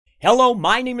Hello,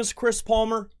 my name is Chris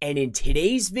Palmer, and in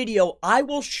today's video, I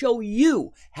will show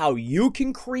you how you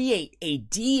can create a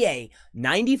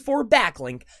DA94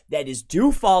 backlink that is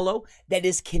do follow, that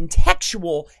is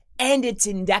contextual, and it's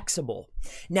indexable.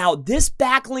 Now, this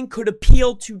backlink could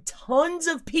appeal to tons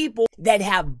of people that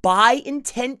have buy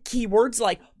intent keywords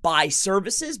like buy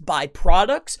services, buy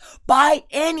products, buy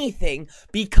anything,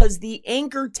 because the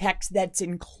anchor text that's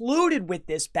included with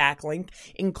this backlink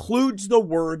includes the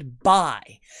word buy.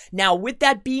 Now, with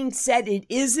that being said, it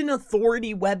is an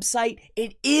authority website.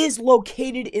 It is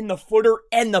located in the footer,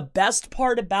 and the best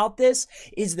part about this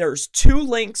is there's two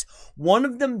links, one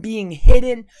of them being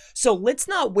hidden. So let's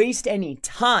not waste any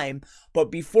time. But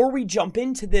before we jump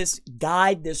into this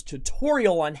guide, this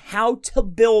tutorial on how to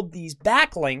build these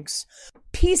backlinks,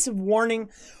 piece of warning,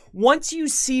 once you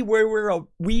see where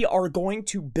we are going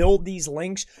to build these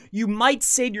links, you might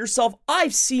say to yourself,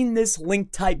 I've seen this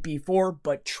link type before,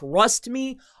 but trust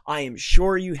me, I am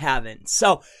sure you haven't.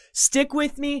 So stick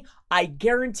with me. I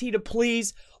guarantee to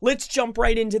please. Let's jump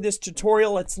right into this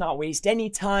tutorial. Let's not waste any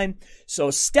time.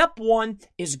 So step one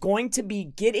is going to be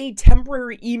get a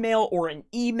temporary email or an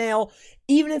email.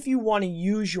 Even if you want to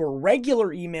use your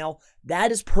regular email,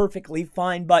 that is perfectly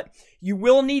fine, but you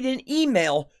will need an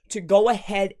email to go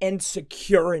ahead and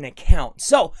secure an account.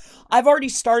 So I've already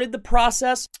started the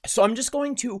process, so I'm just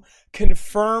going to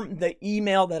confirm the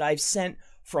email that I've sent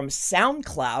from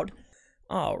SoundCloud.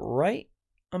 All right,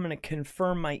 I'm going to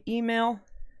confirm my email.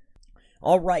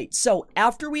 All right, so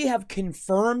after we have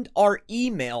confirmed our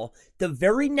email, the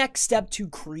very next step to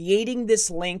creating this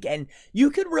link, and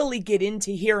you could really get into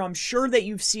here, I'm sure that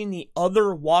you've seen the other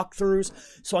walkthroughs,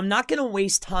 so I'm not going to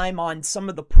waste time on some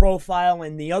of the profile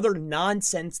and the other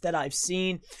nonsense that I've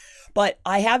seen, but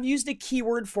I have used a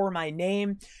keyword for my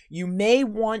name. You may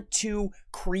want to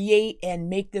create and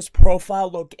make this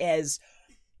profile look as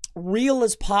real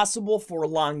as possible for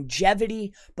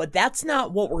longevity, but that's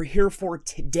not what we're here for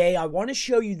today. I want to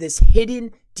show you this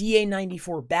hidden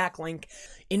DA94 backlink.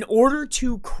 In order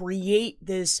to create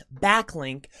this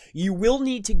backlink, you will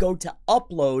need to go to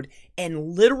upload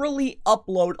and literally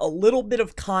upload a little bit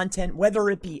of content, whether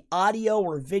it be audio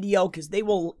or video, because they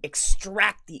will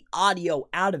extract the audio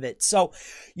out of it. So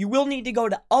you will need to go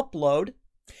to upload.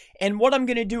 And what I'm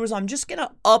going to do is I'm just going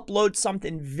to upload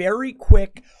something very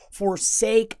quick for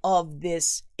sake of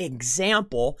this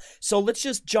example. So let's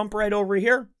just jump right over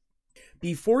here.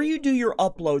 Before you do your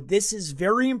upload, this is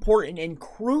very important and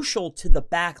crucial to the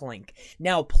backlink.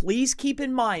 Now, please keep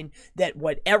in mind that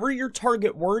whatever your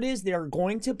target word is, they're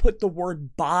going to put the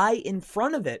word buy in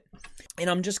front of it. And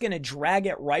I'm just going to drag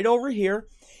it right over here.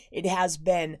 It has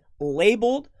been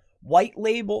labeled white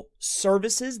label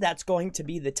services. That's going to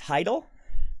be the title.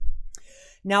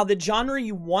 Now, the genre,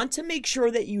 you want to make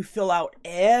sure that you fill out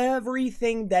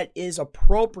everything that is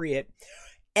appropriate,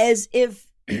 as if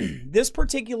this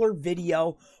particular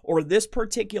video or this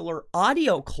particular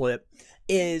audio clip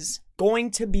is going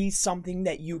to be something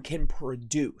that you can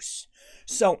produce.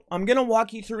 So I'm going to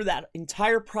walk you through that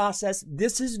entire process.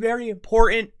 This is very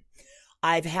important.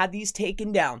 I've had these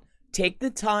taken down. Take the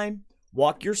time.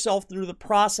 Walk yourself through the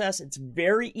process. It's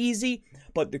very easy,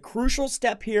 but the crucial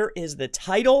step here is the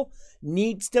title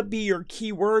needs to be your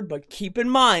keyword, but keep in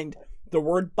mind the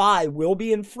word buy will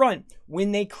be in front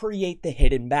when they create the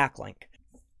hidden backlink.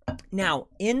 Now,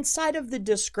 inside of the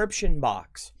description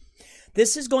box,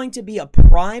 this is going to be a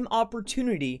prime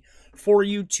opportunity for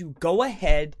you to go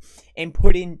ahead and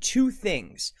put in two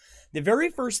things. The very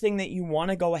first thing that you want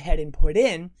to go ahead and put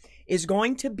in is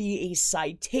going to be a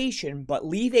citation, but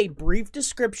leave a brief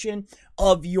description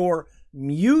of your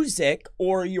music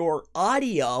or your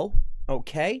audio,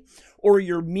 okay, or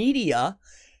your media,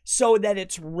 so that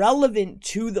it's relevant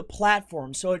to the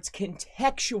platform, so it's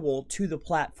contextual to the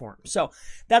platform. So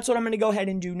that's what I'm going to go ahead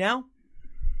and do now.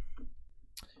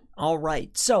 All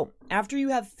right, so after you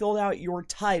have filled out your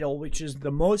title, which is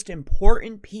the most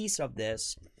important piece of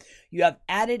this, you have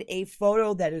added a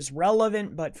photo that is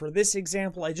relevant, but for this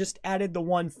example, I just added the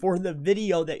one for the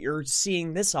video that you're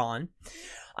seeing this on.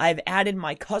 I've added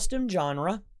my custom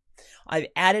genre. I've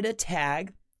added a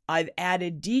tag. I've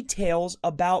added details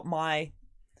about my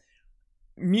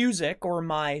music or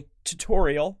my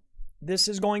tutorial. This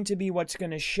is going to be what's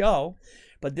going to show,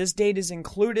 but this date is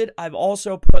included. I've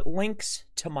also put links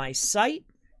to my site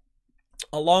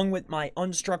along with my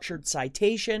unstructured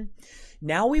citation.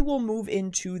 Now we will move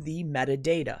into the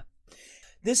metadata.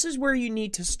 This is where you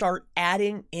need to start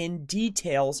adding in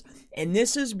details, and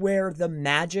this is where the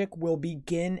magic will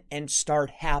begin and start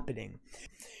happening.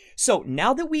 So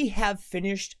now that we have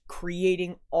finished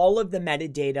creating all of the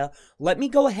metadata, let me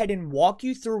go ahead and walk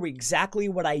you through exactly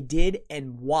what I did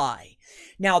and why.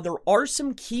 Now, there are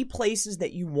some key places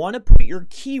that you want to put your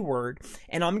keyword,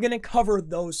 and I'm going to cover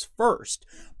those first.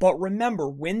 But remember,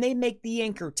 when they make the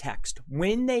anchor text,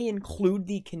 when they include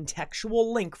the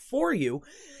contextual link for you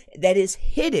that is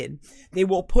hidden, they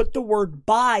will put the word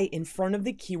buy in front of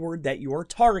the keyword that you are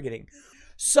targeting.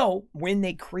 So when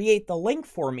they create the link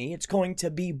for me, it's going to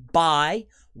be buy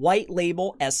white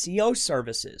label SEO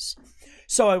services.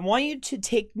 So I want you to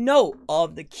take note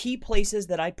of the key places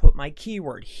that I put my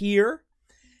keyword. Here,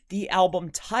 the album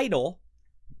title,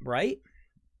 right?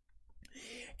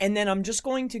 And then I'm just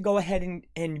going to go ahead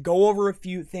and go over a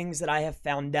few things that I have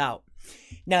found out.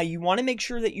 Now, you want to make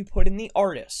sure that you put in the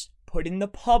artist, put in the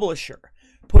publisher,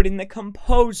 put in the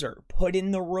composer, put in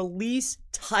the release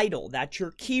title. That's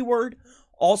your keyword.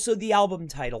 Also the album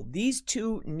title. These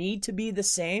two need to be the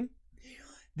same.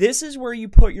 This is where you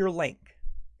put your link.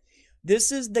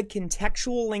 This is the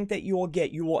contextual link that you will get.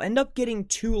 You will end up getting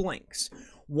two links.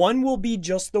 One will be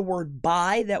just the word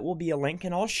buy, that will be a link,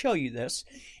 and I'll show you this.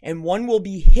 And one will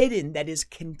be hidden that is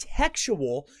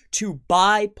contextual to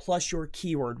buy plus your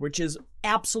keyword, which is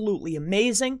absolutely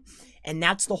amazing. And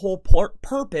that's the whole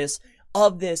purpose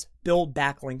of this Build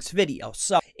Backlinks video.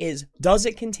 So does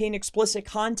it contain explicit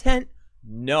content?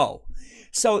 No.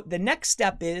 So the next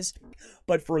step is,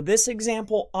 but for this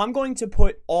example, I'm going to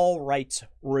put all rights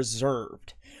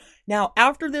reserved. Now,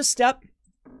 after this step,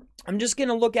 I'm just going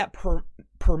to look at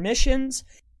permissions.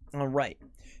 All right.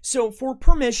 So for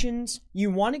permissions,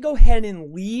 you want to go ahead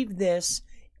and leave this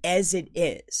as it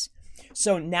is.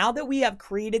 So now that we have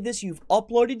created this, you've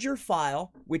uploaded your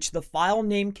file, which the file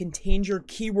name contains your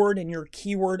keyword and your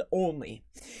keyword only.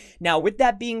 Now, with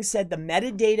that being said, the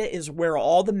metadata is where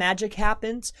all the magic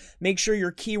happens. Make sure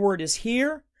your keyword is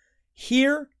here,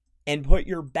 here, and put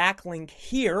your backlink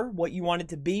here, what you want it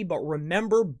to be. But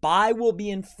remember, buy will be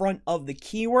in front of the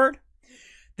keyword.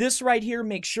 This right here,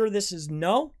 make sure this is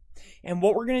no. And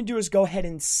what we're going to do is go ahead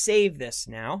and save this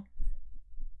now.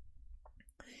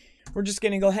 We're just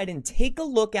going to go ahead and take a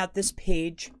look at this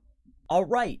page. All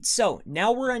right, so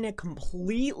now we're in a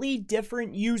completely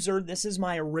different user. This is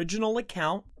my original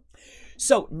account.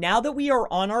 So now that we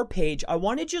are on our page, I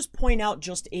want to just point out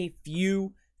just a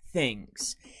few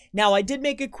things. Now, I did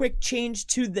make a quick change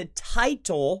to the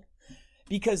title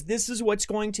because this is what's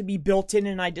going to be built in,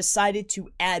 and I decided to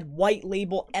add white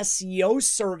label SEO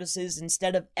services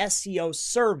instead of SEO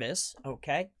service,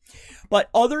 okay? But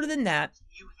other than that,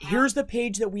 here's the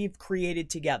page that we've created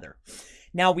together.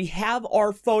 Now we have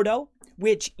our photo,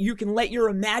 which you can let your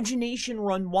imagination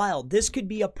run wild. This could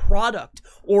be a product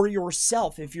or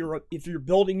yourself if you're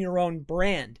building your own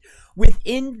brand.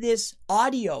 Within this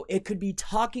audio, it could be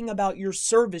talking about your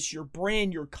service, your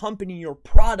brand, your company, your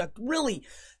product. Really,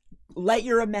 let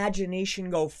your imagination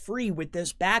go free with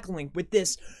this backlink, with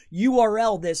this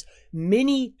URL, this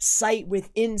mini site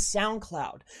within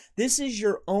SoundCloud. This is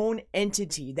your own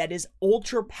entity that is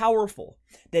ultra powerful,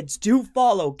 that's do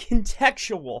follow,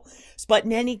 contextual. But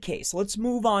in any case, let's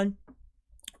move on.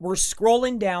 We're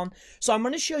scrolling down. So I'm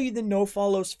going to show you the no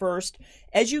follows first.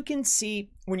 As you can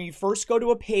see, when you first go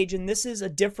to a page, and this is a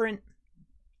different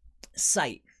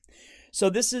site. So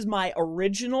this is my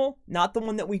original, not the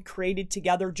one that we created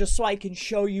together, just so I can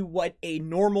show you what a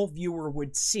normal viewer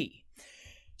would see.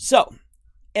 So,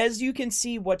 as you can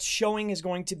see, what's showing is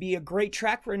going to be a great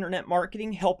track for internet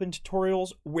marketing, help and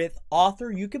tutorials with author.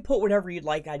 You can put whatever you'd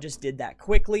like. I just did that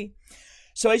quickly.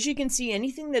 So as you can see,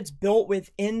 anything that's built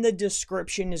within the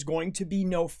description is going to be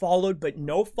no followed, but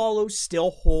no follows still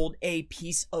hold a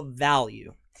piece of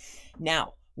value.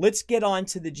 Now, let's get on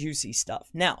to the juicy stuff.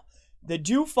 Now, the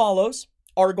do follows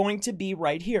are going to be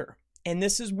right here. And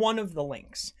this is one of the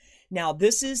links. Now,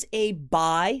 this is a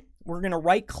buy. We're going to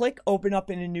right click, open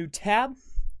up in a new tab.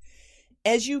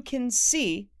 As you can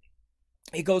see,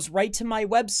 it goes right to my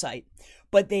website.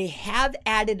 But they have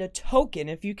added a token.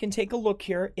 If you can take a look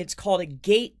here, it's called a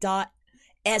gate.sc.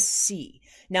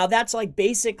 Now, that's like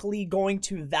basically going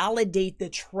to validate the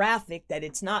traffic, that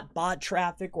it's not bot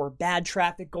traffic or bad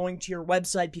traffic going to your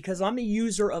website, because I'm a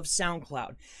user of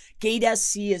SoundCloud.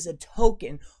 Gate.sc is a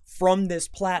token from this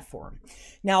platform.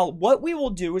 Now, what we will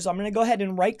do is I'm going to go ahead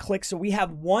and right click. So we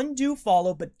have one do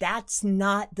follow, but that's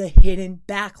not the hidden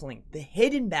backlink. The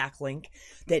hidden backlink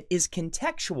that is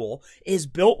contextual is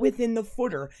built within the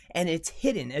footer, and it's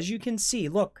hidden. As you can see,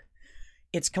 look,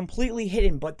 it's completely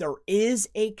hidden, but there is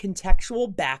a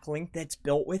contextual backlink that's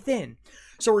built within.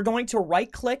 So we're going to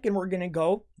right click, and we're going to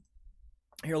go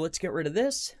here. Let's get rid of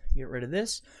this. Get rid of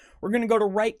this. We're going to go to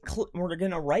right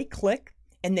click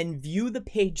and then view the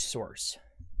page source.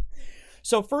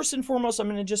 So first and foremost, I'm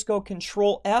going to just go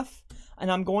Control F,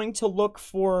 and I'm going to look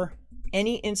for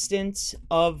any instance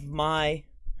of my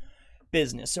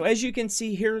business. So as you can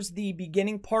see, here's the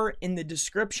beginning part in the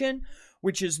description,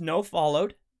 which is no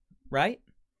followed, right?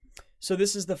 So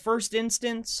this is the first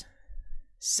instance,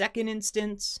 second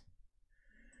instance.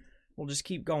 We'll just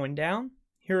keep going down.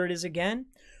 Here it is again.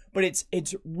 But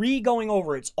it's going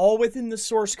over. It's all within the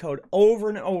source code over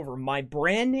and over. My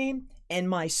brand name and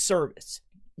my service.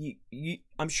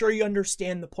 I'm sure you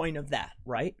understand the point of that,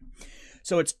 right?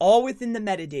 So it's all within the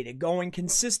metadata, going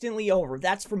consistently over.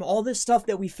 That's from all this stuff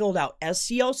that we filled out.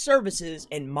 SEO services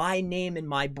and my name and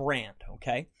my brand,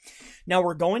 okay? Now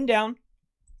we're going down,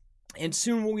 and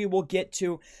soon we will get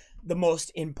to the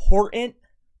most important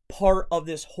part of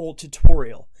this whole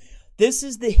tutorial. This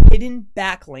is the hidden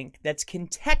backlink that's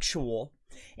contextual,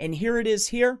 and here it is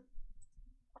here.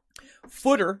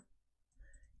 Footer,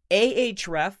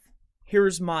 Ahref,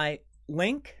 here's my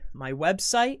link, my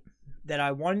website that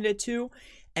I wanted it to,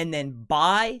 and then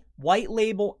buy white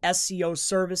label SEO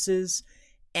services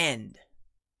end.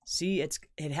 See,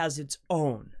 it has its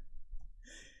own,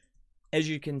 as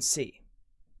you can see.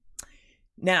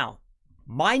 Now,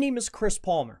 my name is Chris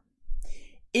Palmer.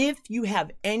 If you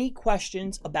have any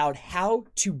questions about how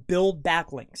to build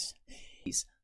backlinks, please